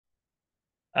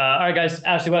All right, guys.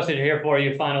 Ashley Westwood here for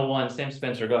you. Final one. Sam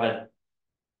Spencer, go ahead.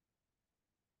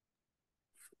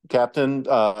 Captain,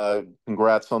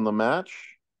 congrats on the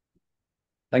match.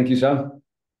 Thank you, Sam.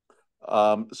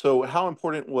 So how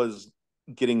important was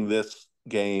getting this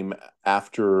game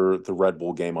after the Red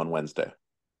Bull game on Wednesday?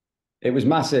 It was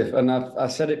massive, and I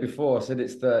said it before. I said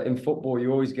it's the in football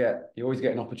you always get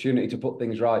an opportunity to put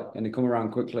things right, and they come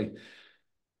around quickly.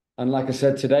 And like I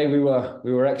said today, we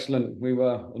were excellent. We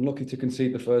were unlucky to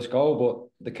concede the first goal,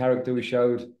 but the character we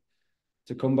showed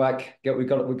to come back, we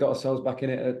got ourselves back in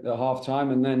it at half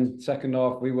time, and then second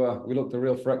half we looked a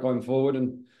real threat going forward.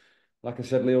 And like I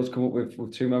said, Leo's come up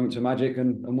with two moments of magic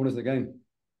and won us the game.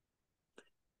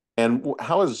 And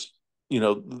how is,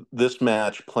 this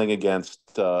match playing against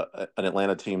an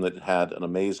Atlanta team that had an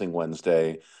amazing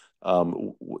Wednesday?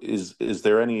 Is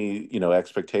there any,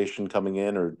 expectation coming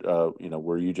in, or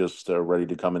were you just ready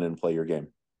to come in and play your game?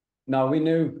 No, we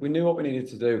knew what we needed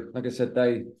to do. Like I said,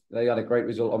 they had a great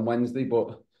result on Wednesday,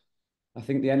 but I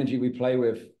think the energy we play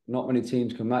with, not many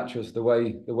teams can match us. The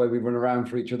way we run around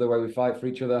for each other, the way we fight for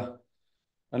each other.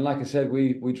 And like I said,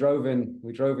 we drove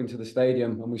into the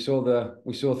stadium and we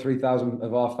saw 3,000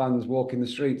 of our fans walking the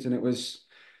streets, and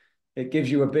it gives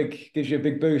you a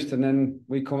big boost. And then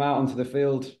we come out onto the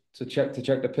field to check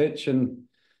the pitch, and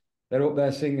they're up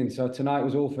there singing. So tonight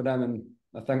was all for them, and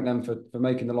I thank them for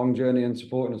making the long journey and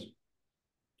supporting us.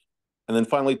 And then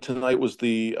finally, tonight was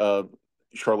the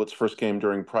Charlotte's first game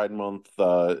during Pride Month.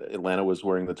 Atlanta was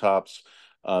wearing the tops.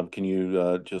 Can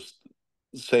you just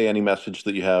say any message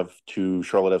that you have to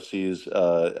Charlotte FC's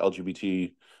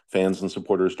LGBT fans and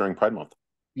supporters during Pride Month?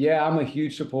 Yeah, I'm a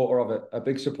huge supporter of it, a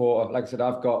big supporter. Like I said,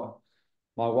 I've got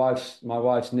my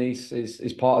wife's niece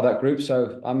is part of that group,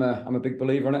 so I'm a big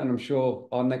believer in it, and I'm sure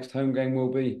our next home game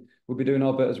will be doing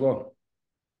our bit as well.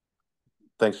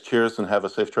 Thanks, cheers, and have a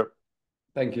safe trip.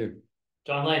 Thank you.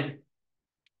 John Lane.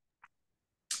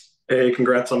 Hey,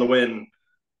 congrats on the win.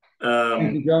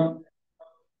 Thank you, Um, John.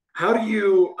 how do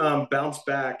you bounce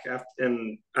back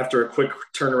after a quick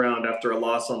turnaround after a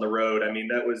loss on the road? I mean,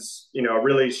 that was a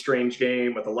really strange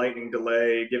game with a lightning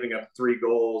delay, giving up 3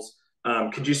 goals.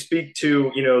 Could you speak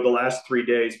to the last 3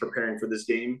 days preparing for this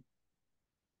game?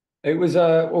 It was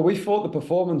well, we thought the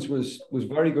performance was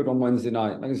very good on Wednesday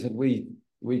night. Like I said,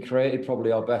 we created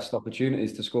probably our best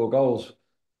opportunities to score goals.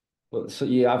 But so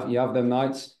you have them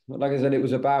nights. But like I said, it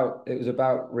was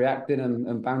about reacting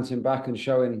and bouncing back and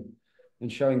showing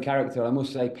character. I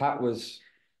must say, Pat.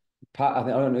 I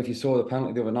don't know if you saw the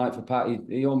penalty the other night for Pat.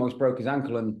 He almost broke his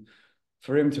ankle, and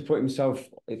for him to put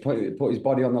his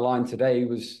body on the line today, he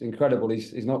was incredible.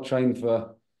 He's not trained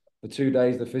for 2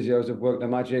 days. The physios have worked their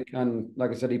magic, and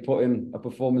like I said, he put in a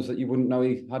performance that you wouldn't know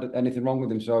he had anything wrong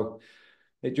with him. So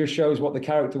it just shows what the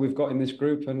character we've got in this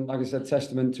group. And like I said,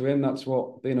 testament to him. That's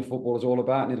what being a footballer is all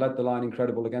about. And he led the line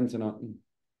incredible again tonight.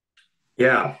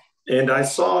 Yeah, and I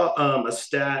saw a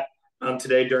stat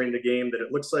today during the game that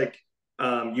it looks like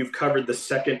you've covered the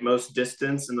second most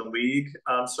distance in the league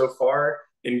so far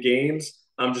in games.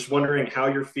 I'm just wondering how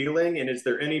you're feeling, and is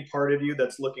there any part of you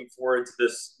that's looking forward to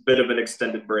this bit of an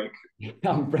extended break?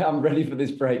 I'm ready for this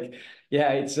break.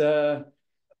 Yeah,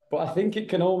 but I think it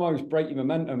can almost break your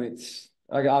momentum.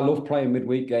 I love playing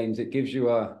midweek games. It gives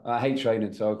you I hate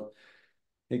training, so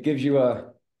it gives you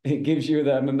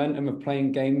the momentum of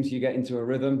playing games. You get into a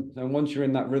rhythm, and once you're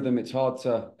in that rhythm, it's hard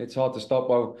to stop.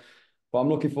 Well, but I'm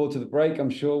looking forward to the break. I'm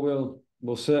sure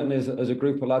we'll certainly as a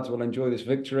group of lads will enjoy this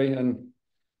victory, and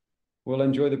we'll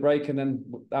enjoy the break, and then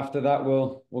after that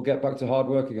we'll get back to hard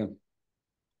work again.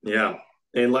 Yeah.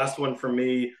 And last one for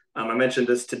me. I mentioned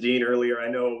this to Dean earlier. I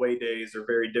know away days are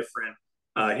very different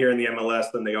here in the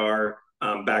MLS than they are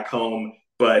back home.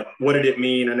 But what did it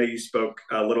mean? I know you spoke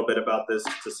a little bit about this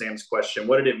to Sam's question.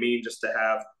 What did it mean just to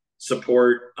have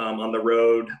support on the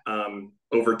road?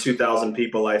 Over 2,000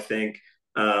 people, I think.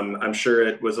 I'm sure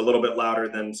it was a little bit louder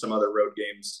than some other road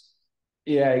games.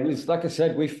 Yeah, it was like I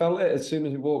said, we felt it as soon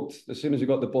as we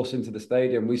got the bus into the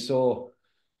stadium. We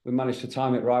managed to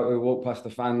time it right. We walked past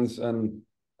the fans, and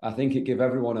I think it give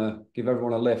everyone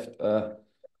a lift,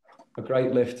 a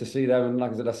great lift to see them. And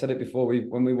like I said it before,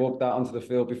 when we walked out onto the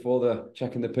field before the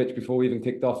checking the pitch before we even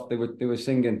kicked off, they were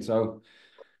singing. So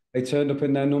they turned up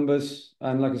in their numbers,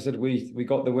 and like I said, we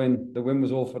got the win. The win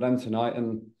was all for them tonight,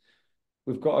 and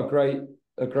we've got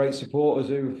a great supporters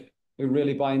who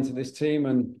really buy into this team,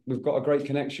 and we've got a great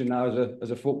connection now as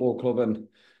a football club. And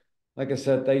like I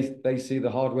said, they see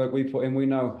the hard work we put in. We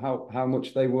know how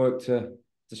much they work to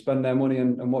spend their money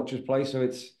and watch us play. So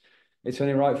it's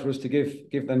only right for us to give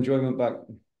them enjoyment back.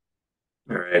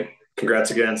 All right.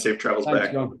 Congrats again. Safe travels Thanks,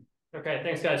 back. John. Okay,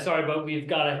 thanks, guys. Sorry, but we've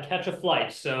got to catch a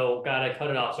flight, so got to cut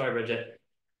it off. Sorry, Bridget.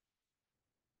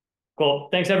 Cool.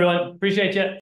 Thanks, everyone. Appreciate you.